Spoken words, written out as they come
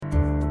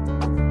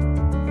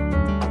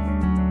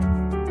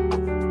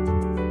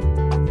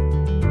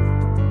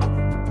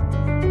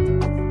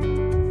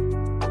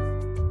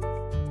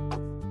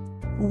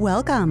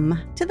Welcome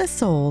to the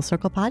Soul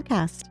Circle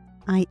podcast.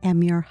 I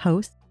am your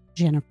host,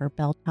 Jennifer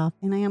Beltoff,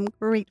 and I am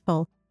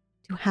grateful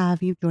to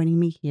have you joining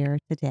me here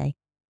today.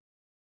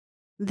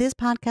 This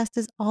podcast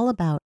is all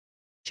about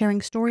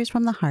sharing stories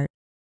from the heart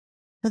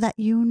so that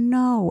you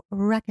know,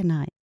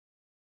 recognize,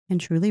 and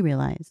truly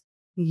realize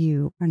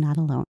you are not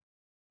alone.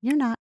 You're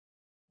not.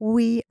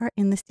 We are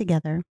in this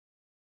together,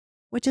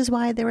 which is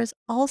why there is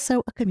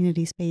also a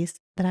community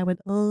space that I would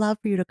love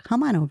for you to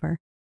come on over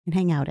and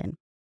hang out in.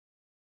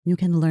 You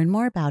can learn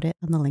more about it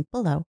on the link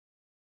below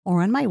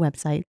or on my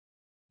website,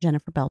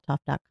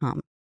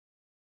 jenniferbeltoff.com.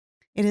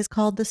 It is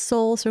called the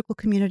Soul Circle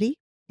Community.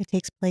 It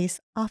takes place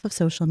off of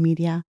social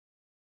media,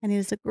 and it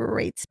is a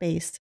great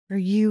space for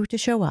you to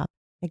show up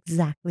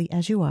exactly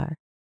as you are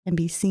and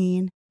be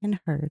seen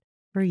and heard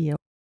for you.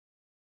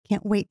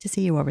 Can't wait to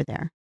see you over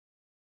there.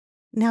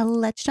 Now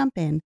let's jump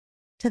in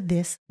to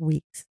this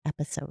week's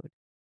episode.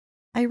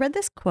 I read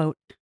this quote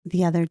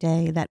the other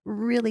day that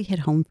really hit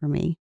home for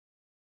me,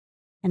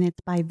 and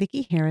it's by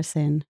Vicki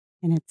Harrison,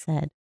 and it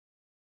said,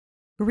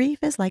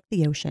 "Grief is like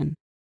the ocean.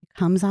 It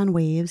comes on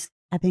waves,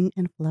 ebbing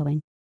and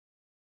flowing.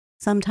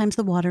 Sometimes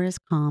the water is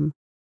calm,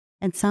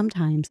 and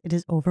sometimes it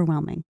is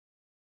overwhelming.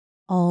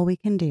 All we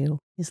can do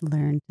is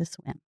learn to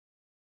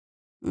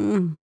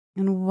swim."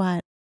 And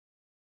what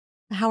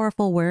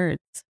powerful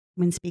words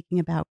when speaking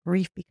about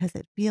grief, because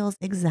it feels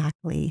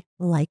exactly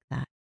like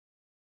that.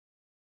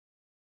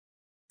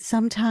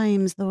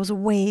 Sometimes those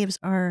waves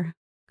are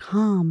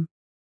calm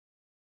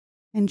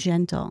and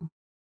gentle,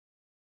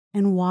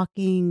 and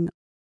walking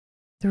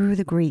through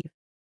the grief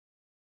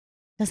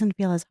doesn't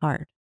feel as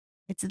hard.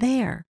 It's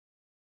there,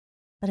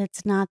 but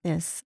it's not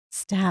this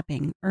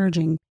stabbing,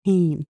 urging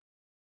pain.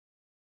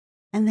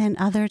 And then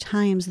other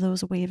times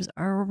those waves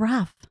are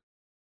rough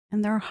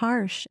and they're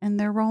harsh and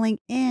they're rolling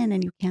in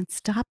and you can't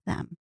stop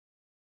them.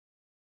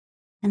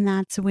 And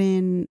that's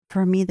when,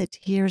 for me, the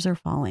tears are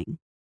falling,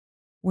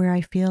 where I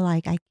feel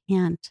like I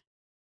can't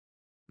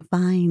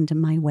find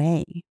my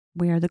way,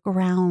 where the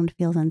ground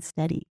feels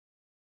unsteady.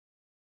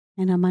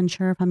 And I'm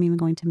unsure if I'm even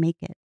going to make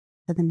it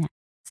to the next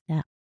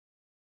step.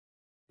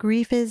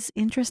 Grief is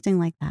interesting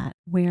like that,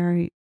 where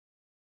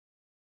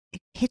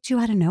it hits you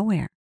out of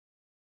nowhere.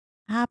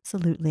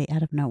 Absolutely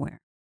out of nowhere.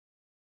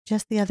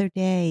 Just the other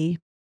day,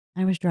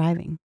 I was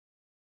driving.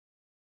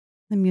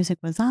 The music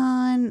was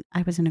on.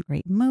 I was in a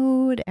great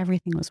mood.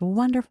 Everything was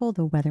wonderful.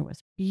 The weather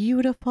was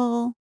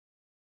beautiful.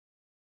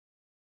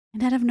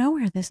 And out of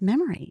nowhere, this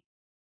memory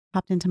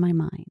popped into my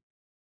mind.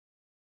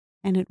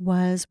 And it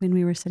was when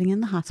we were sitting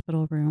in the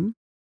hospital room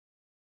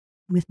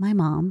with my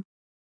mom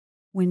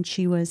when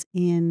she was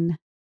in,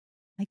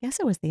 I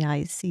guess it was the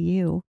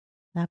ICU.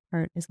 That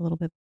part is a little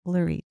bit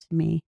blurry to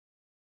me.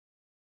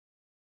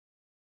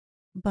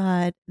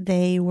 But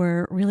they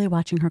were really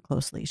watching her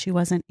closely. She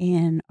wasn't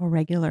in a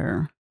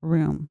regular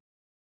room.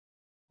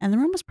 And the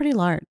room was pretty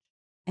large.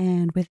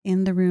 And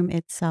within the room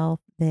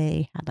itself,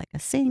 they had like a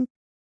sink.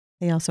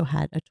 They also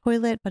had a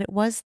toilet, but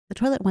the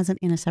toilet wasn't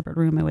in a separate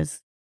room. It was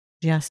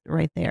just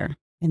right there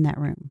in that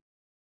room.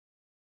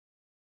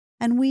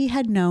 And we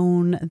had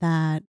known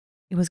that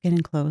it was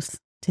getting close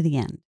to the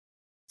end.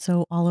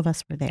 So all of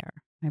us were there.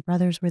 My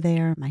brothers were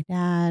there, my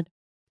dad,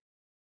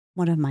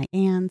 one of my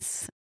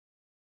aunts,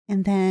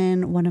 and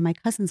then one of my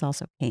cousins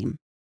also came.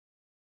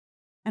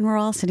 And we're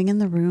all sitting in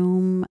the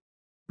room.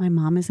 My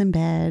mom is in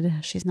bed.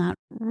 She's not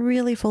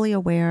really fully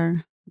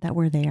aware that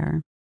we're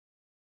there.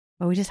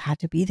 But we just had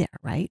to be there,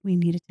 right? We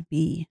needed to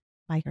be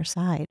by her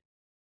side.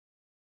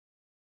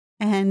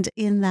 And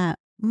in that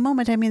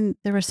moment, I mean,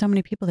 there were so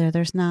many people there.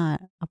 There's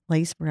not a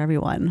place for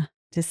everyone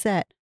to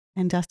sit.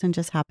 And Dustin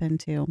just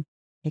happened to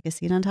take a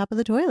seat on top of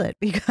the toilet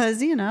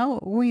because,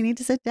 we need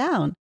to sit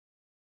down.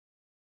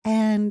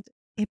 And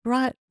it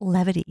brought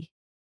levity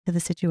to the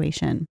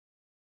situation,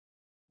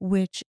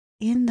 which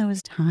in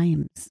those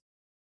times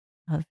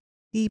of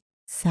deep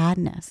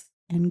sadness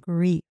and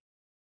grief,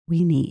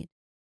 we need,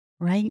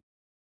 right?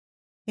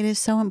 It is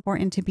so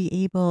important to be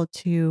able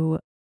to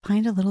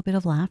find a little bit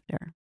of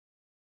laughter.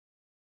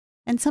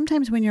 And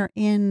sometimes when you're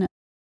in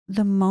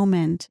the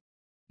moment,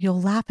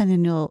 you'll laugh and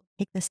then you'll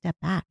take the step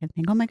back and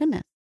think, oh my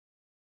goodness,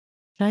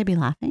 should I be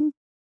laughing?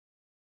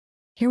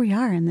 Here we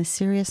are in this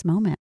serious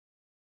moment.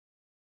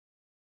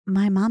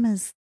 My mom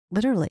is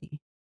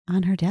literally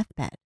on her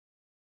deathbed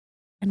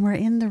and we're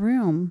in the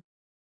room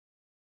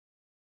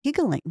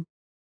giggling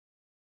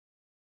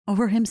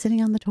over him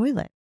sitting on the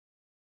toilet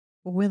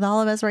with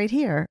all of us right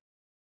here.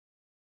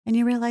 And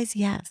you realize,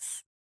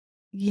 yes,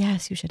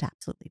 you should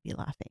absolutely be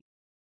laughing.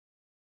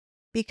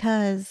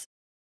 Because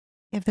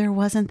if there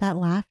wasn't that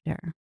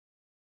laughter,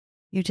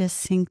 you just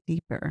sink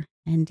deeper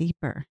and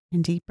deeper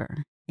and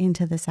deeper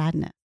into the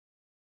sadness.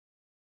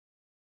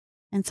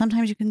 And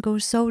sometimes you can go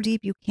so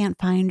deep you can't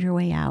find your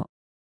way out.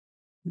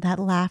 That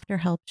laughter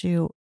helps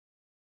you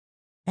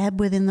ebb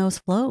within those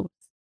flows.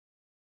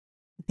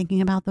 Thinking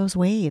about those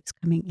waves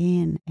coming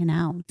in and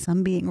out,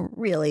 some being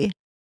really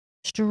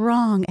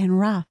strong and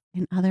rough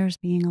and others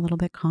being a little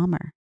bit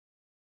calmer.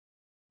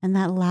 And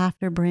that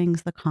laughter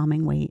brings the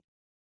calming weight.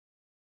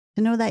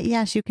 To know that,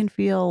 yes, you can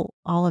feel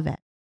all of it.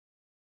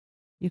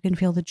 You can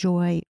feel the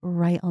joy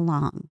right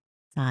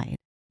alongside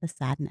the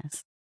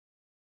sadness.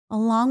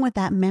 Along with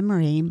that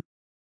memory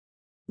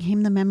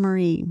came the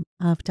memory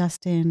of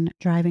Dustin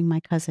driving my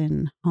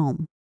cousin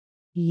home.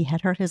 He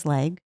had hurt his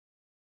leg.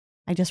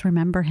 I just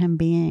remember him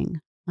being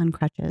on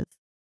crutches.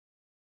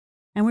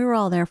 And we were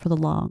all there for the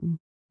long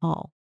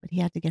haul, but he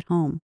had to get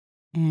home.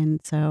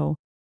 And so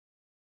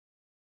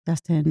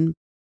Dustin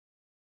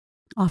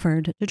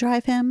offered to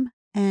drive him.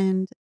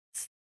 And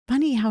it's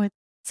funny how it's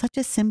such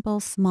a simple,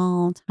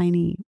 small,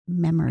 tiny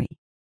memory.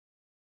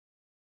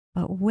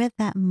 But with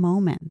that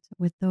moment,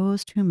 with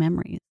those two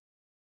memories,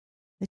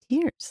 the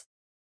tears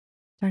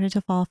started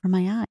to fall from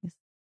my eyes.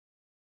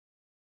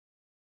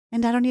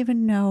 And I don't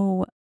even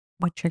know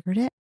what triggered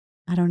it.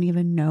 I don't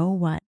even know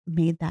what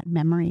made that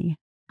memory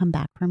come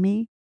back for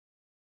me.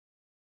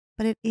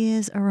 But it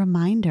is a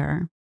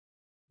reminder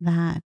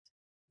that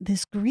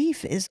this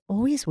grief is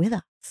always with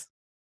us.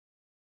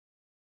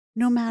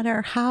 No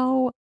matter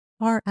how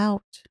far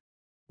out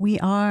we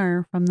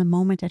are from the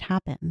moment it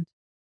happened.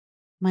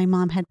 My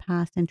mom had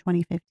passed in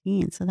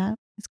 2015, so that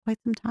is quite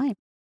some time.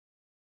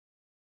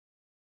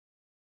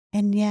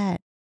 And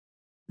yet,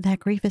 that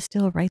grief is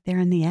still right there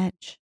in the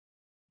edge.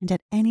 And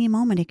at any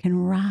moment, it can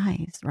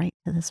rise right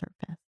to the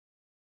surface.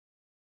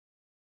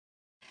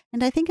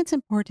 And I think it's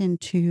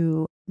important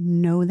to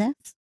know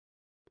this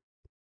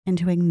and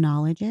to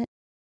acknowledge it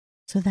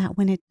so that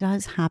when it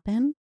does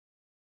happen,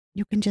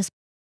 you can just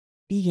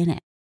be in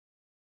it.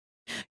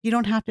 You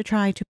don't have to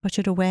try to push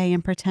it away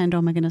and pretend,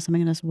 oh my goodness,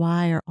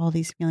 why are all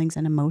these feelings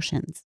and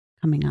emotions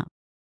coming up?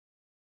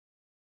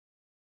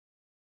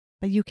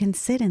 But you can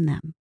sit in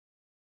them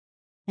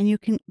and you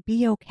can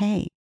be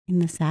okay in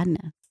the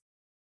sadness.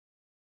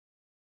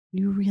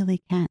 You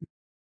really can.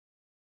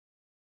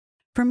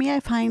 For me, I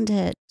find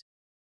it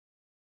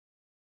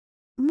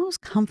most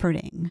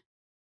comforting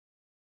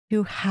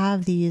to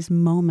have these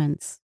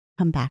moments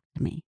come back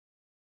to me.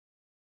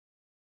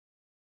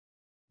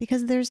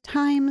 Because there's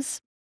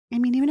times,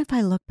 even if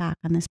I look back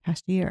on this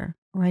past year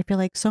where I feel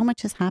like so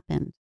much has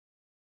happened,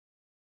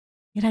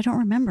 yet I don't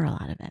remember a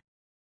lot of it,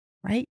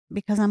 right?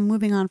 Because I'm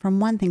moving on from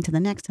one thing to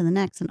the next,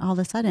 and all of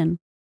a sudden,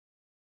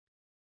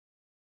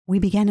 we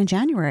began in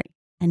January,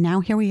 and now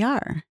here we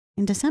are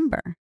in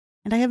December,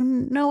 and I have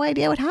no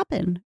idea what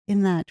happened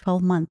in that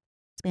 12-month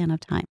span of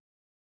time.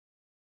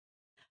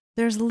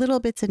 There's little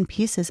bits and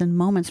pieces and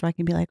moments where I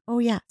can be like, oh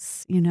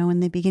yes, in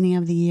the beginning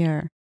of the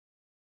year,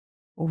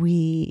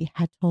 we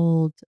had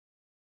told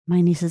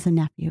my nieces and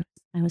nephews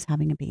I was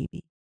having a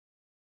baby.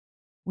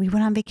 We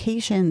went on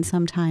vacation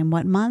sometime.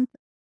 What month?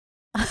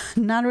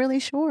 Not really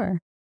sure.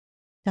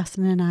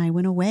 Dustin and I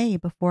went away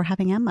before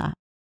having Emma.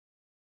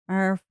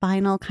 Our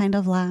final kind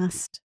of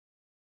last,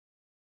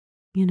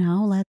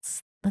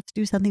 let's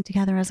do something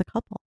together as a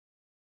couple.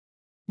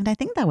 And I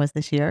think that was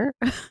this year.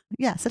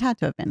 Yes, it had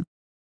to have been.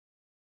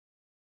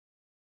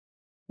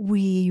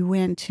 We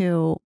went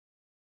to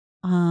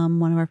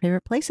one of our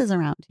favorite places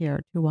around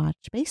here to watch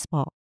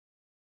baseball.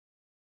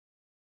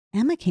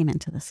 Emma came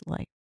into this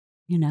life,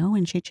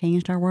 and she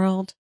changed our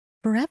world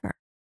forever.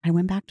 I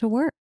went back to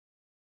work.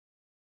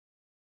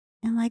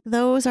 And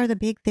those are the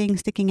big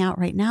things sticking out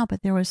right now,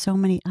 but there were so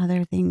many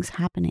other things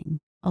happening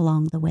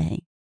along the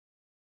way.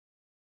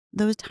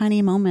 Those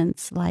tiny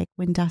moments, like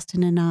when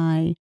Dustin and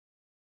I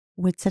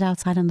would sit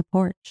outside on the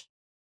porch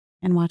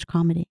and watch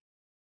comedy,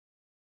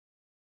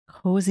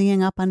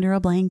 cozying up under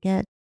a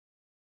blanket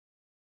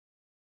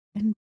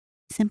and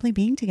simply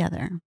being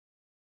together.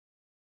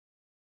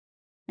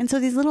 And so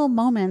these little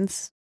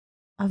moments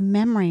of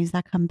memories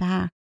that come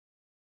back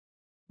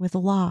with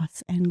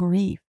loss and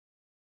grief,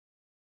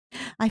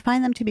 I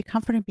find them to be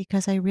comforting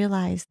because I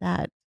realize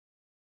that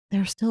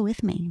they're still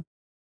with me,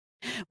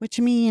 which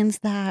means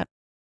that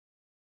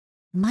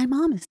my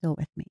mom is still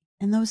with me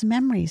and those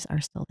memories are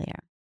still there.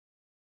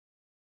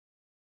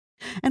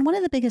 And one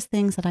of the biggest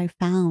things that I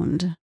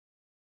found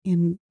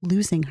in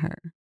losing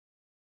her,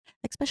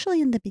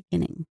 especially in the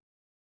beginning,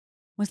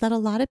 was that a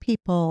lot of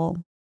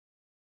people,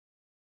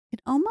 it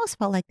almost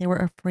felt like they were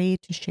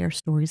afraid to share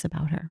stories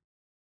about her.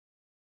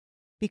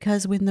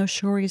 Because when those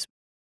stories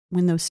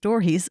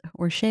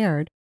were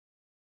shared,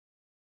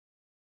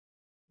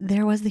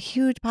 there was the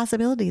huge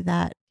possibility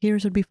that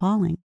tears would be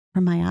falling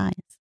from my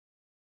eyes.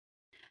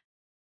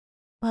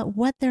 But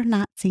what they're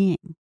not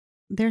seeing,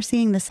 they're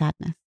seeing the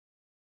sadness.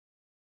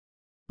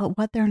 But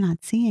what they're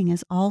not seeing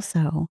is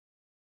also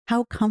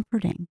how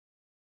comforting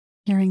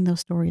hearing those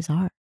stories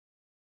are.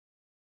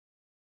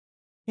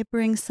 It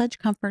brings such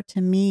comfort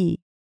to me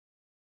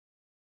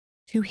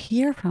to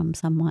hear from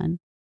someone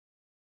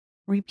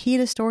repeat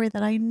a story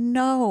that I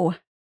know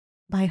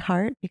by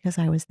heart because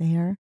I was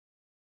there,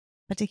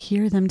 but to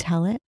hear them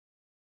tell it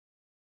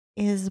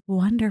is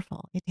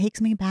wonderful. It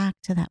takes me back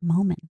to that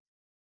moment.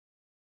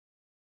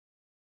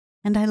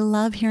 And I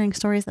love hearing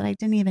stories that I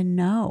didn't even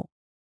know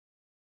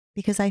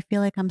because I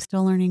feel like I'm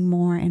still learning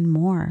more and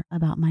more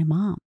about my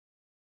mom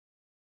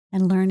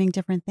and learning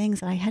different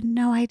things that I had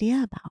no idea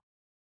about.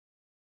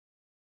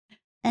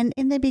 And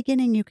in the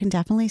beginning, you can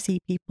definitely see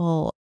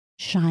people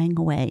shying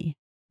away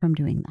from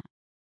doing that.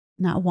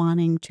 not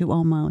wanting to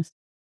almost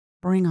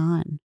bring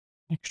on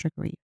extra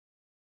grief.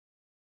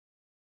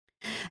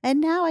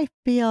 And now I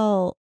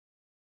feel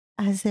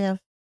as if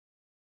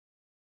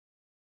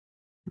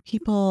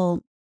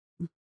people,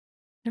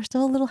 they're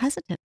still a little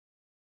hesitant.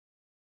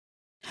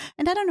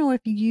 And I don't know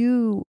if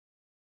you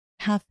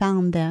have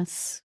found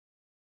this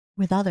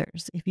with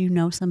others, if you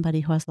know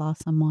somebody who has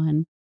lost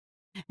someone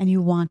and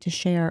you want to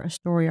share a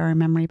story or a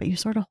memory, but you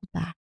sort of hold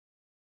back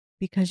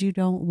because you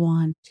don't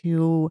want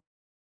to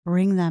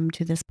bring them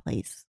to this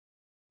place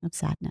of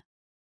sadness.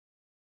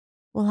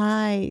 Well,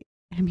 I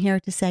am here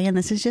to say, and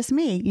this is just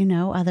me,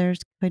 others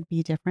could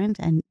be different,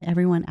 and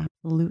everyone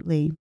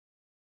absolutely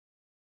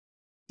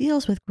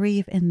deals with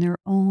grief in their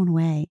own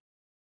way.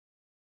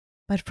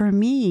 But for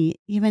me,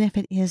 even if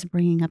it is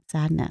bringing up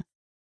sadness,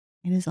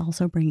 it is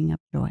also bringing up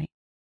joy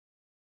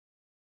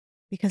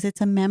because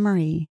it's a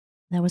memory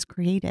that was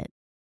created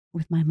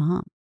with my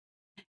mom.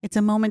 It's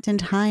a moment in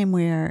time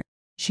where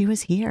she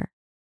was here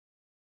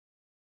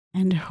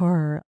and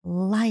her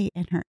light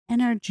and her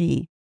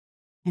energy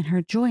and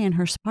her joy and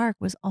her spark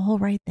was all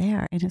right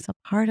there. And it's a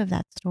part of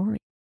that story.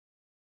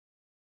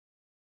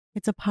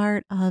 It's a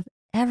part of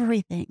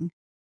everything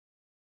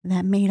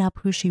that made up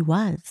who she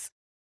was.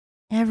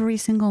 Every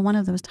single one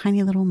of those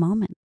tiny little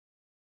moments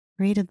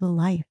created the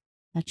life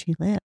that she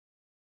lived.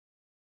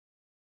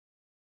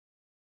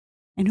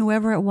 And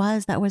whoever it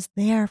was that was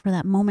there for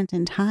that moment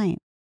in time,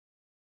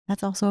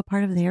 that's also a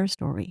part of their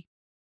story.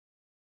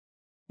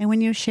 And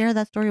when you share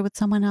that story with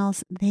someone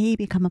else, they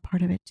become a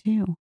part of it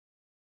too.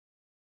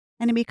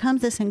 And it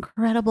becomes this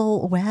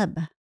incredible web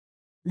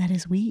that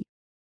is we.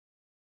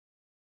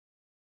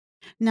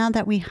 Now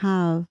that we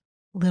have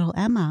little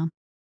Emma,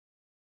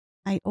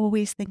 I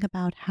always think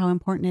about how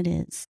important it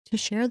is to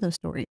share those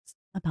stories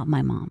about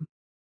my mom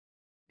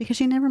because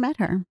she never met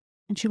her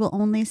and she will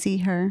only see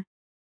her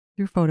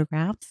through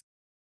photographs.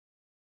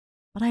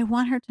 But I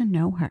want her to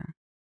know her.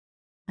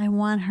 I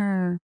want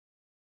her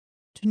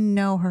to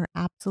know her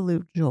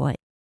absolute joy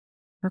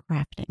for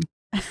crafting,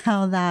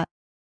 how that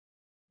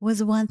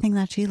was one thing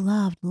that she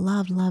loved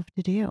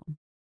to do.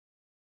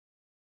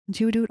 And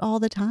she would do it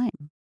all the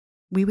time.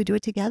 We would do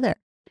it together.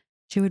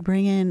 She would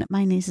bring in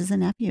my nieces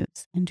and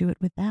nephews and do it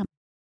with them.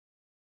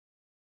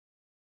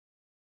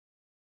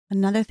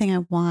 Another thing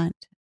I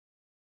want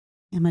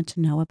Emma to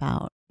know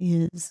about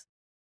is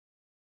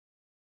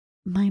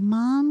my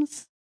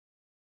mom's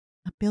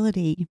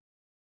ability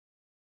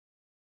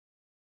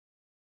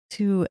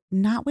to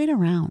not wait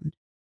around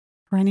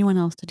for anyone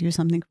else to do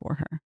something for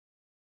her.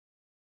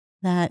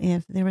 That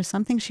if there was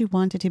something she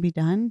wanted to be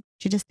done,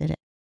 she just did it.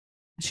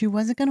 She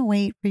wasn't going to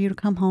wait for you to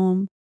come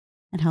home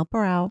and help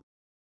her out.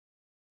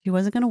 She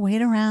wasn't going to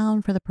wait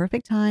around for the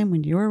perfect time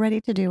when you were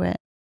ready to do it.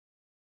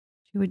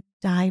 She would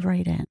dive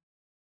right in.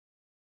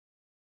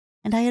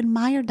 And I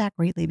admired that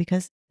greatly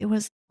because it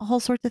was all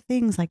sorts of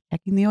things like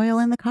checking the oil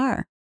in the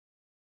car.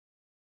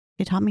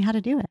 She taught me how to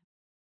do it.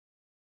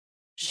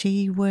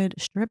 She would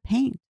strip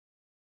paint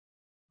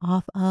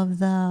off of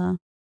the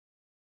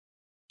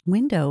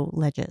window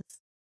ledges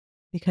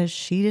because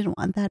she didn't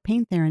want that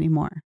paint there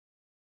anymore.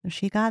 So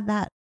she got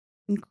that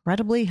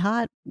incredibly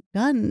hot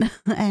gun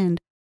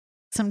and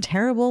some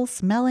terrible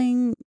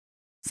smelling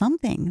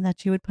something that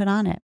she would put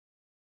on it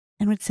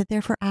and would sit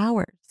there for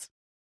hours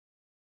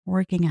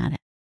working at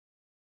it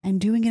and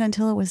doing it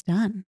until it was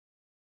done.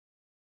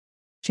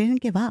 She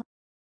didn't give up.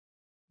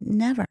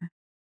 Never.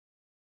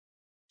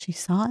 She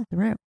saw it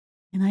through.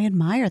 And I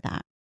admire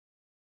that.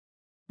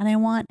 And I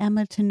want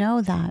Emma to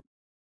know that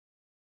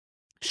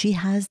she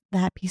has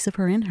that piece of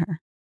her in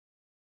her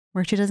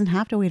where she doesn't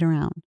have to wait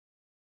around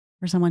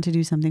for someone to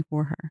do something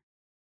for her.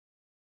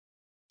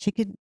 She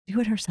could do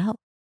it herself.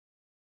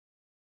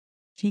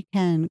 She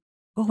can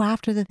go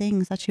after the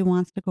things that she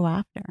wants to go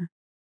after.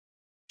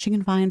 She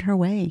can find her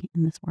way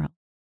in this world.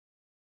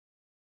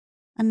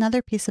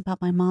 Another piece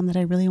about my mom that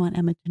I really want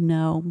Emma to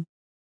know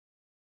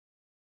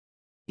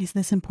is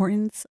this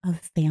importance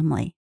of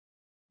family.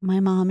 My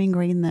mom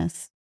ingrained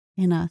this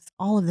in us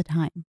all of the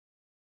time.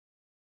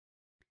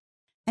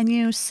 And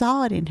you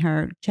saw it in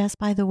her just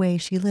by the way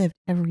she lived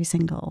every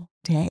single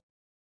day.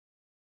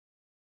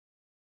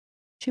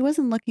 She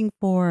wasn't looking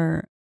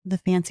for the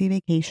fancy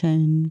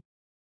vacation,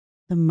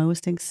 the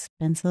most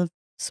expensive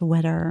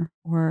sweater,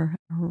 or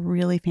a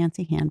really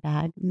fancy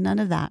handbag. None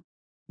of that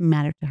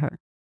mattered to her.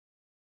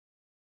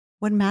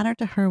 What mattered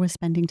to her was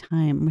spending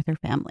time with her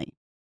family.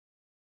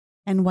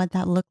 And what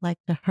that looked like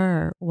to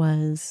her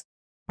was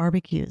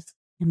barbecues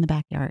in the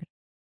backyard,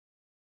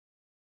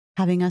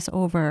 having us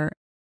over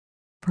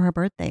for our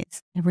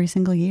birthdays every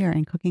single year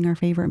and cooking our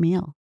favorite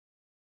meal,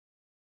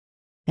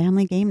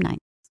 family game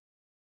nights,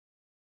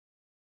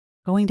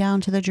 going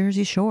down to the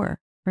Jersey Shore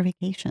for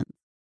vacations.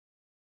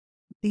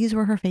 These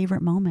were her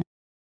favorite moments.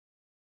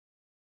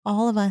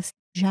 All of us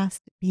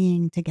just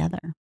being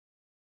together.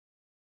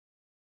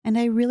 And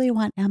I really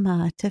want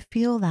Emma to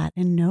feel that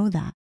and know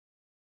that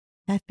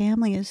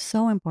family is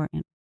so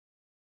important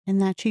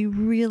and that she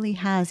really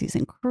has these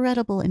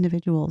incredible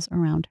individuals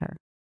around her.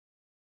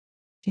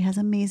 She has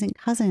amazing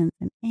cousins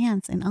and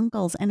aunts and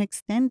uncles and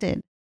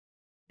extended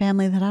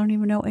family that I don't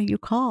even know what you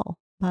call,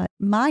 but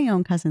my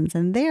own cousins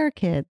and their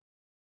kids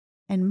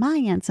and my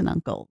aunts and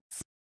uncles.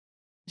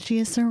 She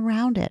is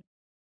surrounded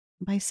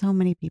by so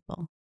many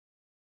people.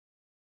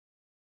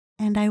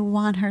 And I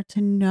want her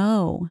to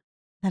know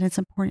that it's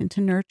important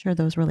to nurture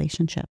those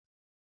relationships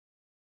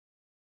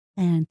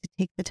and to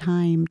take the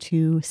time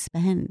to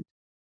spend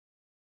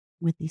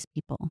with these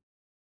people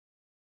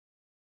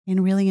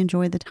and really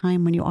enjoy the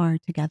time when you are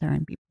together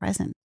and be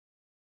present.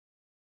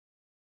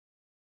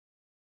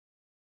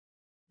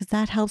 Because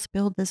that helps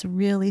build this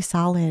really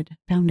solid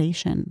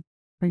foundation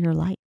for your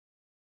life.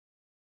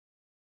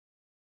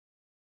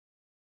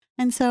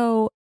 And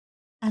so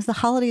as the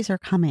holidays are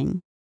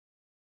coming,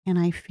 and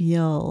I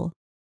feel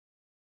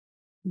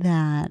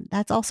that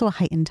that's also a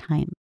heightened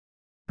time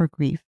for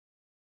grief,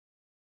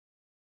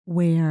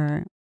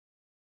 where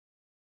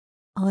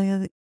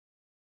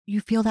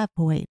you feel that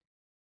void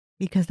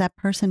because that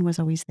person was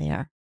always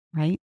there,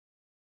 right?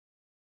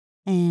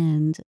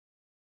 And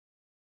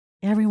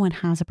everyone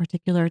has a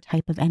particular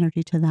type of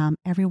energy to them.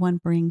 Everyone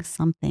brings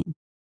something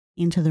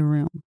into the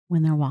room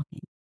when they're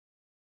walking.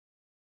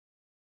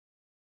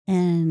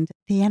 And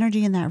the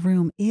energy in that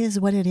room is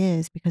what it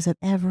is because of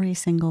every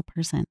single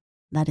person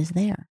that is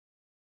there.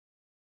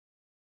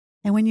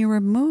 And when you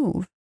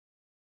remove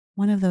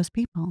one of those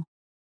people,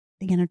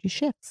 the energy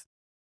shifts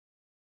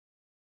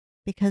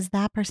because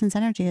that person's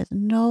energy is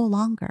no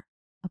longer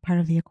a part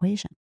of the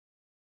equation.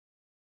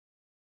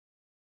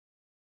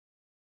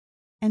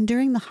 And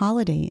during the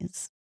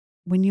holidays,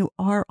 when you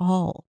are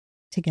all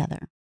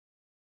together,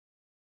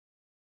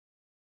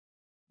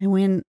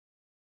 and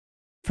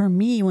for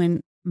me,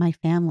 when my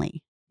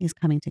family is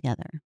coming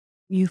together,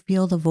 you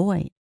feel the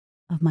void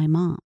of my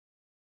mom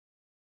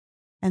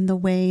and the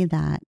way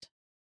that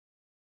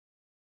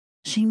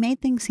she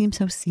made things seem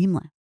so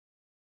seamless.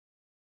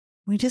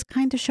 We just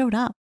kind of showed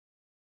up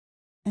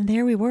and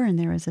there we were, and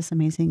there was this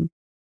amazing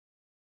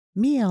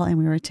meal and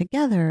we were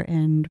together,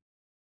 and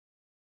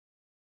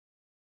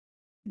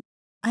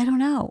I don't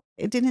know,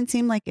 it didn't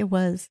seem like it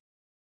was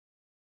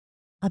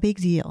a big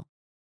deal.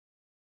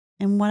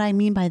 And what I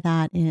mean by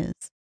that is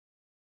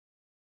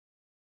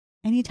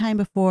anytime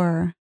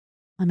before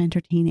I'm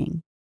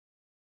entertaining,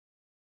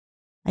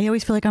 I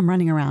always feel like I'm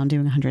running around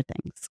doing 100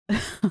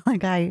 things.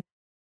 Like I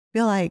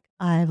feel like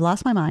I've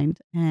lost my mind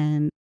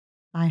and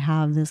I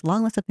have this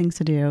long list of things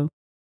to do.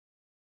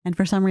 And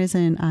for some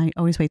reason, I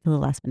always wait till the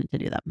last minute to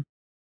do them.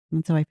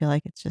 And so I feel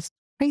like it's just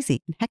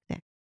crazy and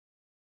hectic.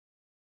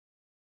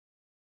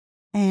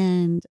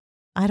 And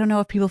I don't know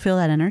if people feel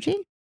that energy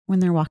when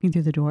they're walking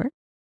through the door.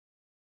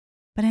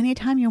 But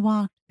anytime you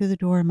walk through the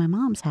door of my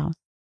mom's house,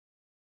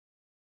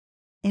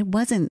 it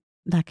wasn't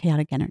that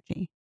chaotic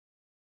energy.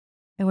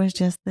 It was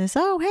just this,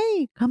 oh,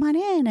 hey, come on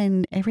in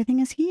and everything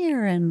is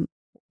here and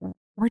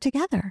we're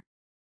together.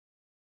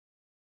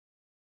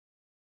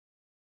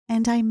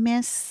 And I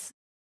miss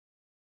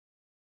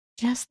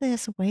just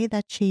this way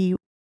that she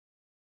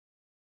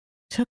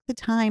took the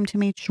time to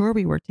make sure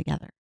we were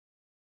together.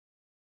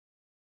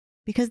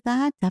 Because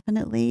that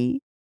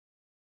definitely,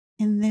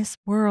 in this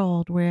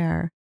world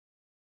where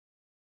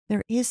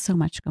there is so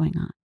much going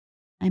on.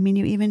 I mean,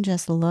 you even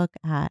just look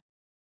at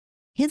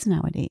kids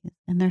nowadays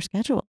and their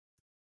schedule.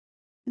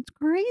 It's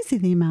crazy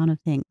the amount of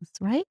things,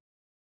 right?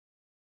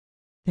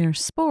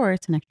 There's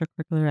sports and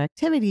extracurricular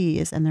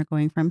activities, and they're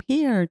going from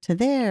here to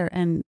there.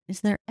 And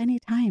is there any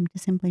time to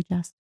simply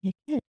just be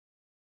a kid?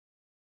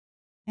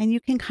 And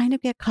you can kind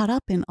of get caught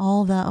up in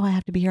all the, oh, I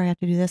have to be here, I have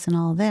to do this and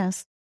all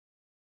this.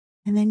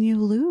 And then you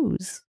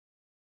lose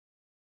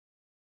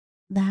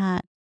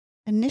that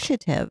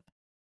initiative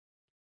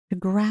to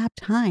grab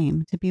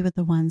time to be with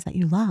the ones that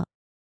you love.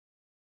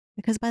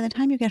 Because by the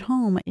time you get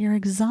home, you're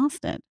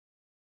exhausted.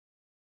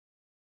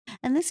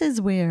 And this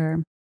is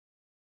where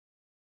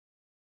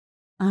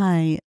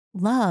I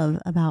love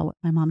about what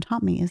my mom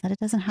taught me is that it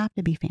doesn't have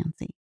to be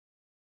fancy.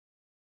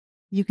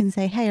 You can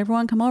say, hey,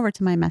 everyone come over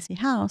to my messy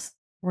house.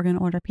 We're going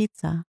to order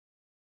pizza,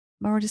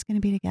 but we're just going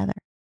to be together.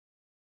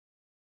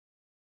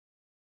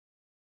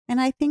 And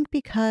I think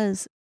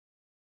because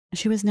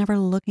she was never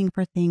looking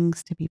for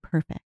things to be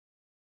perfect,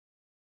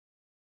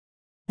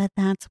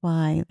 that's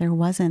why there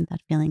wasn't that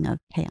feeling of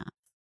chaos.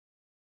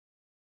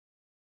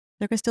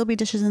 There could still be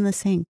dishes in the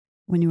sink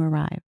when you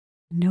arrived.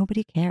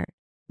 Nobody cared.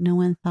 No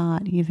one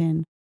thought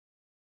even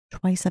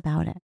twice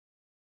about it.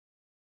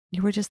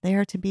 You were just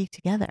there to be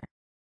together.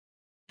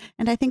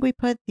 And I think we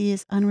put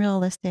these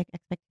unrealistic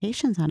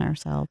expectations on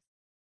ourselves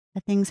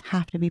that things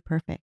have to be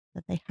perfect,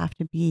 that they have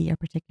to be a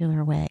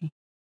particular way.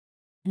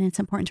 And it's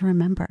important to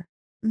remember,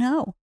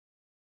 no.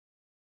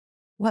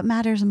 What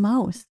matters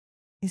most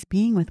is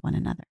being with one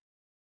another.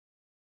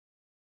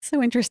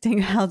 So interesting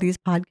how these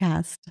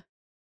podcasts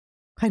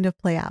kind of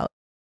play out.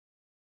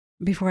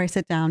 Before I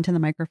sit down to the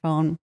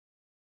microphone,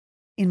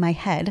 in my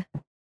head,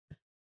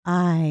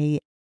 I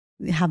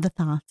have the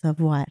thoughts of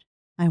what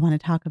I want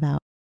to talk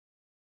about.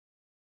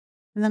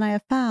 And then I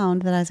have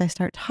found that as I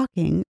start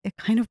talking, it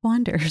kind of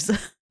wanders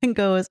and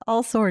goes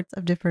all sorts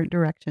of different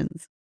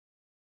directions.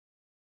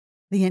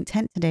 The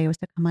intent today was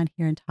to come on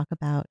here and talk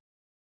about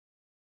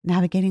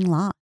navigating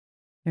loss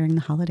during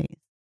the holidays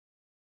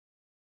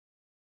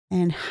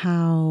and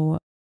how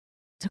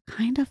to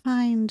kind of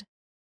find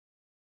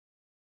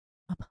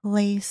a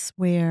place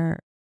where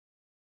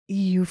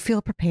you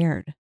feel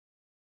prepared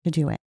to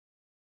do it,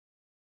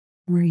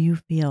 where you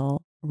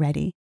feel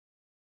ready.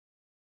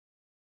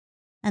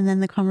 And then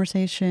the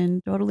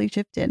conversation totally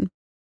shifted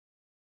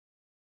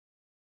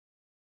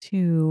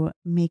to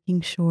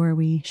making sure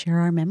we share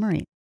our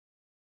memories,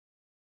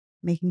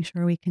 making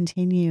sure we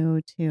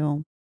continue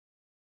to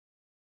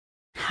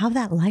have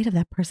that light of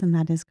that person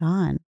that is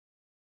gone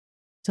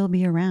still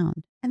be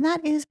around. And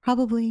that is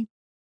probably,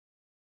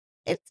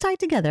 it's tied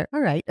together.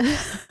 All right.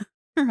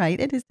 All right.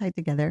 It is tied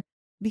together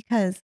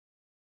because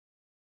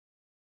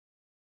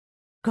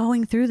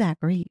going through that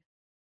grief,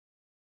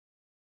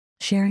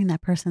 sharing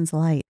that person's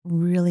light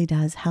really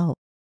does help.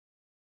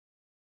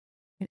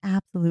 It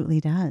absolutely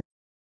does.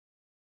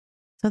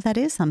 So that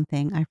is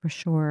something I for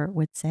sure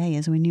would say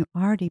is when you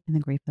are deep in the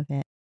grief of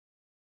it,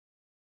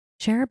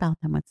 share about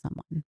them with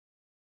someone.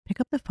 Pick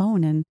up the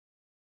phone and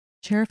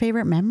share a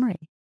favorite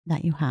memory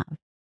that you have.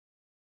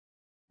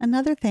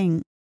 Another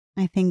thing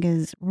I think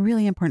is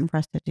really important for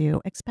us to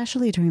do,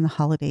 especially during the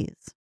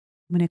holidays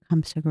when it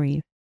comes to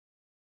grief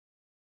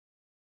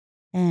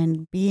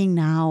and being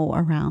now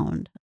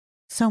around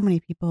so many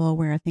people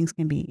where things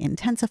can be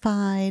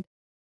intensified,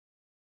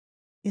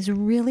 is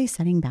really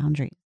setting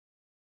boundaries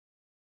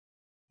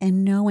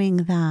and knowing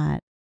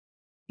that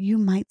you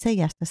might say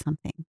yes to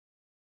something.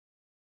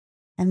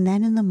 And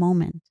then in the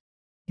moment,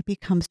 it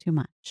becomes too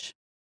much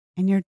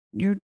and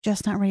you're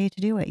just not ready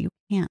to do it. You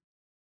can't.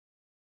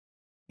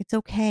 It's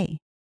okay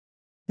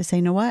to say,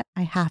 you know what?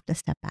 I have to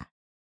step back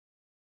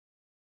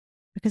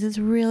because it's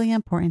really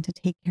important to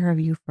take care of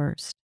you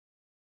first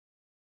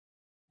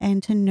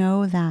and to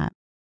know that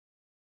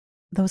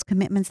those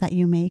commitments that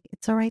you make,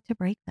 it's all right to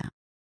break them.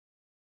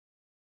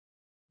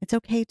 It's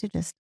okay to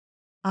just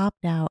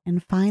opt out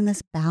and find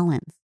this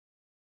balance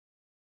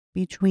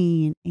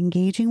between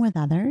engaging with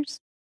others,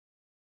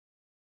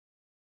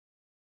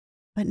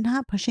 but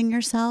not pushing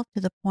yourself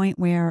to the point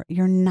where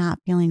you're not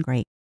feeling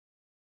great.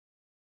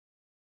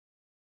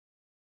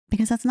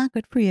 Because that's not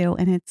good for you.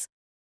 And it's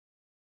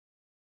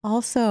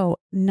also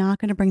not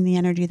going to bring the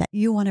energy that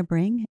you want to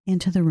bring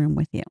into the room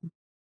with you.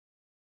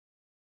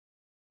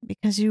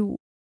 Because you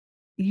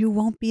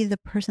won't be the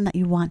person that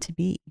you want to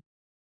be.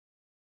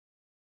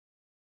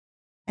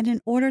 And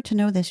in order to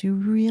know this, you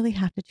really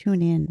have to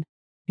tune in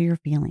to your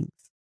feelings.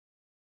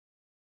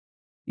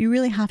 You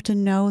really have to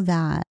know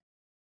that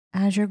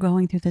as you're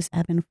going through this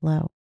ebb and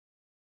flow,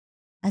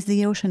 as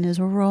the ocean is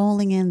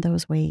rolling in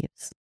those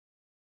waves,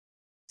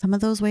 some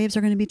of those waves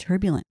are going to be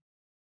turbulent.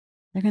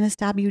 They're going to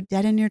stop you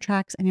dead in your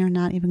tracks and you're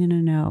not even going to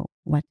know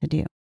what to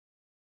do.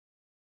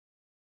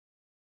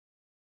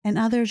 And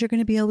others you're going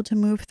to be able to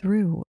move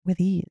through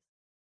with ease.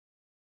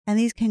 And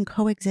these can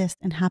coexist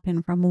and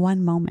happen from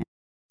one moment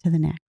to the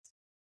next.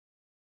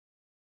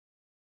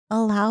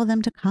 Allow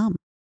them to come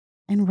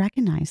and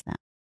recognize them.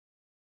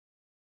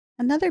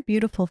 Another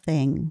beautiful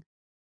thing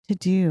to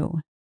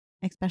do,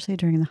 especially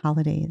during the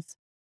holidays,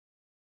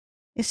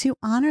 is to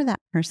honor that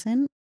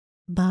person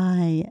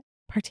by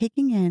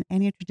partaking in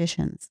any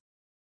traditions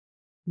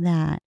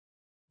that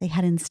they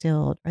had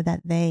instilled or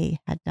that they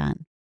had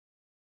done.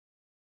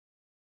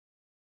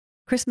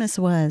 Christmas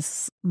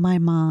was my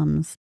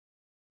mom's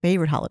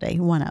favorite holiday,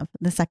 one of.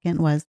 The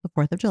second was the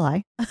 4th of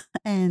July.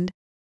 And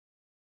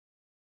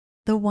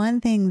the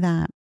one thing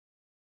that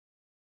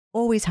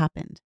always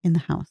happened in the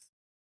house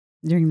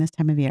during this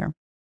time of year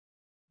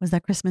was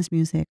that Christmas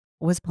music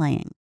was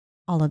playing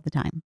all of the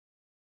time.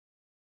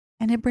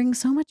 And it brings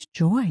so much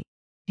joy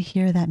to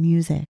hear that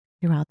music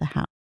throughout the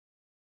house.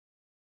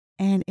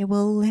 And it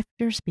will lift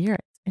your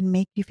spirits and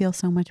make you feel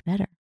so much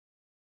better.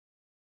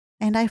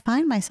 And I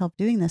find myself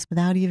doing this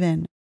without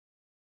even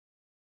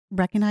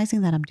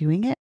recognizing that I'm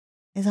doing it,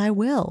 is I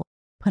will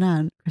put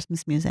on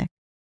Christmas music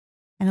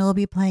and it'll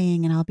be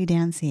playing and I'll be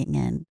dancing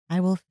and I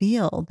will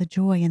feel the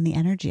joy and the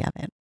energy of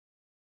it.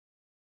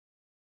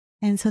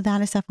 And so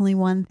that is definitely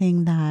one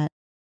thing that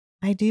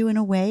I do in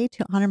a way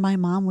to honor my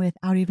mom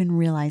without even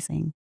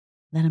realizing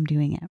that I'm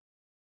doing it.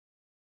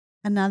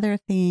 Another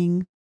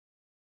thing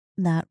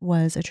that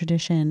was a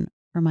tradition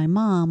for my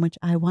mom, which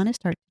I want to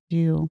start to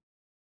do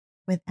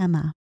with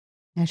Emma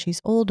as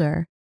she's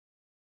older,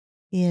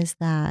 is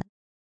that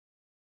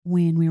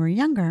when we were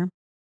younger,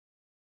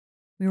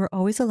 we were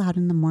always allowed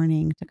in the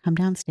morning to come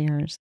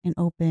downstairs and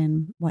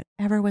open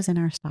whatever was in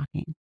our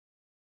stocking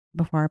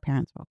before our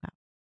parents woke up.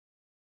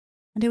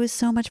 And it was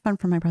so much fun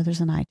for my brothers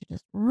and I to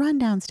just run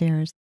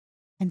downstairs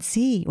and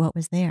see what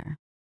was there.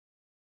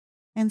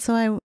 And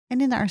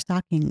and in our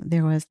stocking,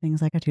 there was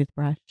things like a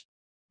toothbrush,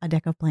 a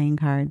deck of playing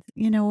cards,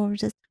 it was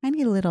just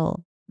tiny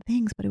little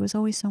things, but it was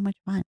always so much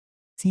fun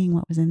seeing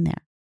what was in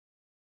there.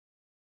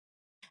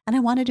 And I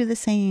want to do the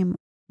same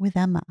with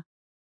Emma,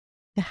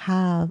 to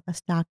have a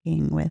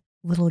stocking with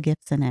little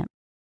gifts in it.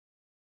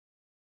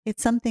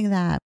 It's something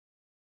that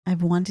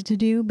I've wanted to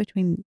do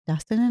between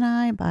Dustin and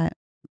I, but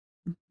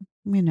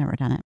we've never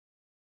done it.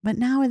 But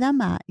now with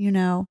Emma,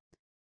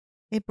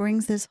 it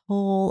brings this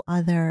whole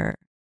other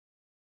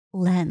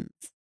lens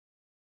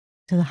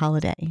to the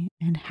holiday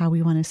and how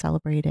we want to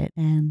celebrate it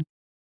and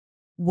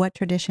what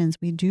traditions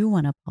we do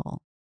want to pull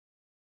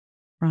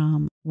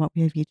from what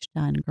we have each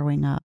done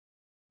growing up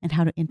and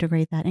how to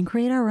integrate that and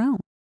create our own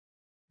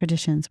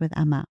traditions with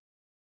Emma.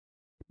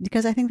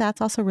 Because I think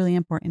that's also really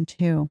important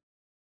too,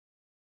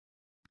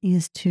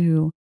 is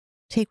to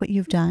take what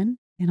you've done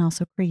and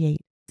also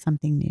create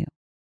something new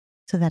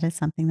so that it's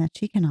something that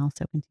she can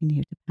also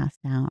continue to pass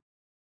down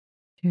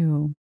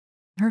to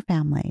her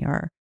family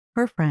or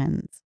her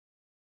friends.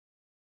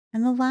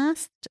 And the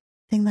last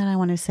thing that I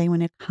want to say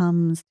when it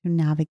comes to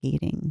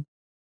navigating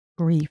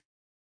grief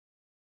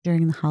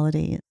during the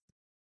holidays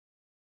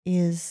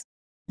is,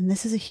 and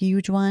this is a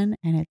huge one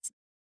and it's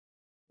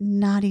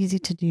not easy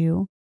to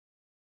do,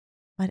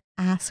 but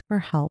ask for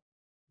help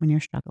when you're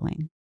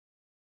struggling.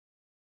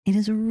 It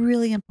is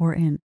really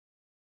important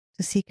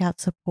to seek out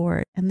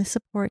support, and this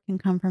support can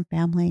come from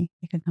family,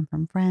 it can come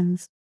from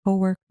friends,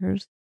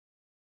 coworkers.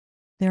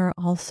 There are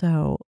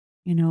also,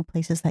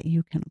 places that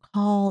you can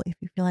call if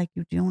you feel like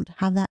you don't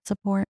have that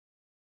support.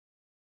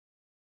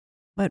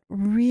 But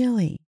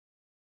really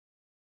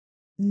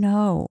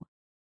know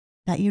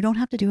that you don't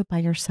have to do it by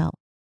yourself.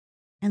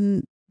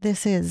 And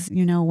this is,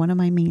 one of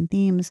my main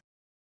themes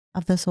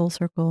of the Soul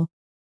Circle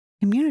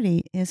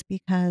community is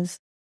because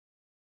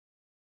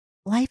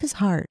life is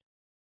hard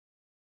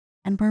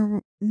and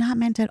we're not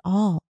meant at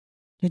all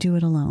to do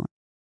it alone.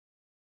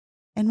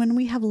 And when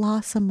we have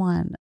lost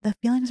someone, the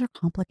feelings are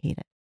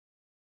complicated.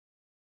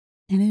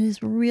 And it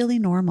is really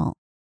normal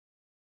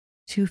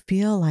to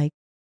feel like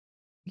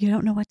you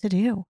don't know what to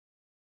do.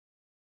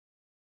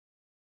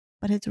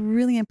 But it's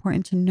really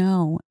important to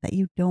know that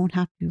you don't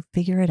have to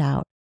figure it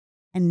out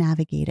and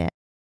navigate it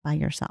by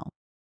yourself.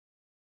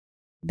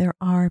 There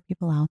are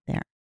people out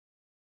there.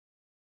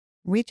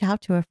 Reach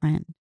out to a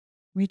friend,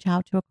 reach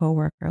out to a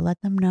coworker, let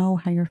them know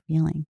how you're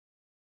feeling.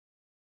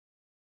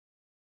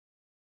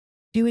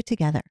 Do it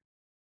together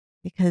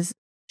because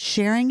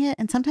sharing it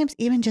and sometimes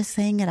even just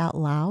saying it out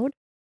loud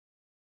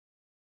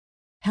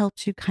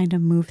helps you kind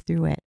of move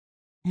through it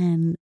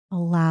and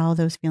allow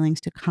those feelings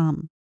to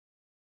come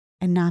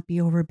and not be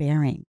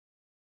overbearing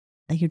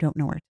that you don't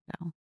know where to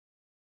go.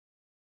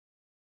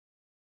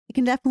 It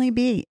can definitely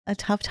be a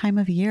tough time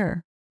of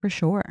year for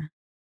sure.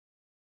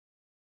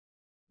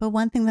 But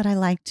one thing that I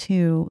like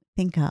to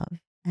think of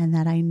and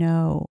that I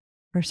know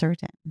for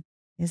certain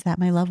is that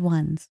my loved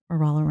ones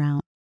are all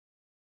around.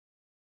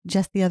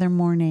 Just the other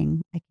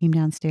morning, I came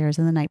downstairs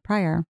and the night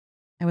prior,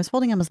 I was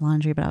folding Emma's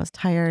laundry, but I was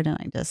tired and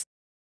I just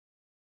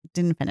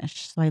didn't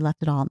finish. So I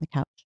left it all on the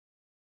couch.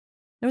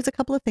 There was a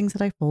couple of things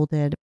that I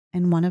folded,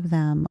 and one of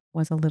them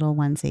was a little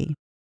onesie.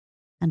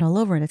 And all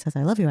over it, it says,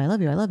 I love you, I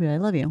love you, I love you, I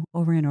love you,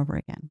 over and over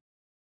again.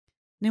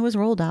 And it was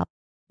rolled up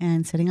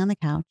and sitting on the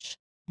couch.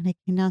 And I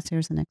came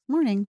downstairs the next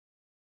morning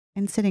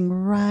and sitting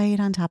right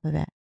on top of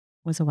it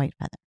was a white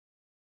feather.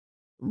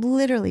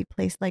 Literally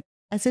placed like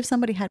as if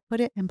somebody had put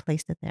it and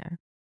placed it there.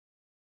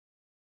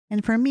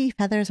 And for me,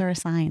 feathers are a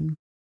sign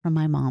from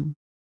my mom.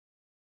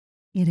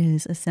 It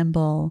is a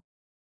symbol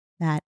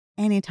that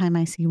anytime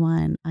I see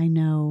one, I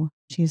know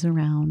she's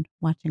around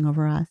watching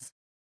over us.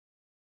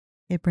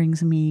 It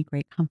brings me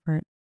great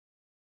comfort.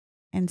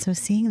 And so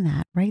seeing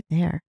that right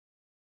there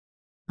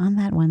on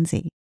that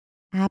onesie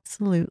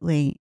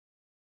absolutely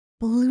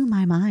blew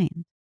my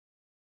mind.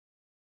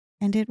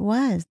 And it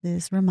was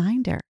this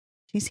reminder,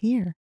 she's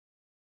here.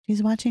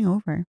 She's watching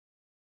over.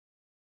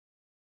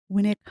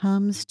 When it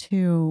comes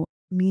to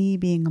me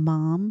being a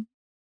mom,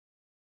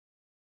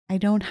 I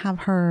don't have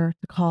her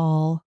to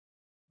call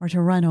or to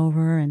run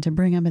over and to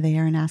bring Emma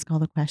there and ask all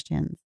the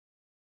questions.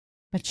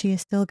 But she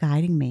is still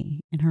guiding me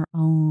in her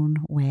own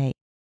way.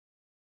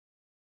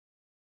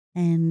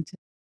 And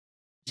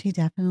she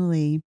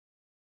definitely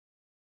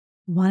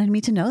wanted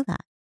me to know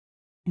that.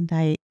 And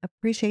I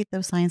appreciate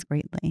those signs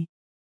greatly.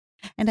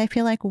 And I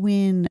feel like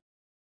when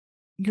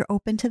you're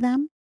open to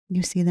them,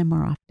 you see them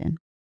more often.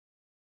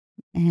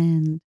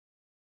 And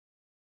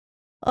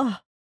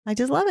I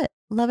just love it.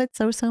 Love it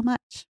so, so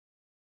much.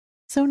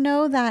 So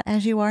know that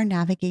as you are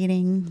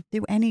navigating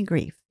through any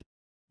grief,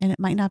 and it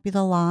might not be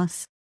the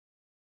loss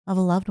of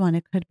a loved one,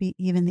 it could be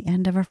even the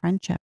end of a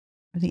friendship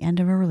or the end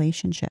of a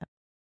relationship.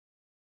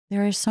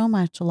 There is so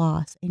much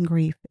loss and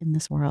grief in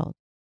this world.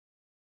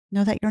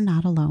 Know that you're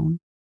not alone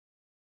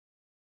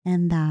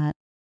and that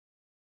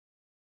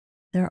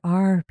there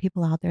are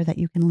people out there that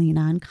you can lean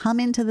on. Come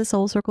into the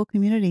Soul Circle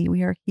community.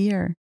 We are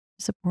here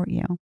to support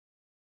you.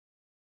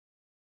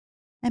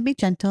 And be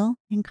gentle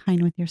and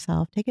kind with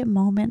yourself. Take it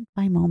moment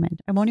by moment.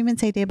 I won't even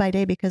say day by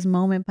day because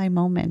moment by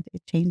moment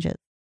it changes.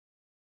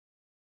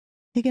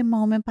 Take it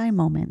moment by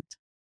moment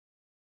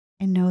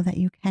and know that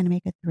you can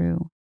make it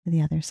through to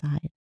the other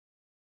side.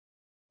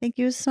 Thank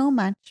you so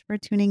much for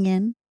tuning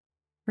in,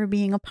 for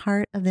being a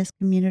part of this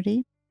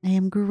community. I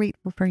am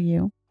grateful for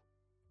you.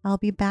 I'll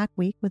be back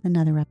week with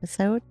another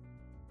episode.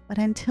 But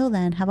until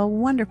then, have a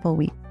wonderful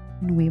week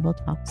and we will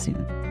talk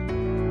soon.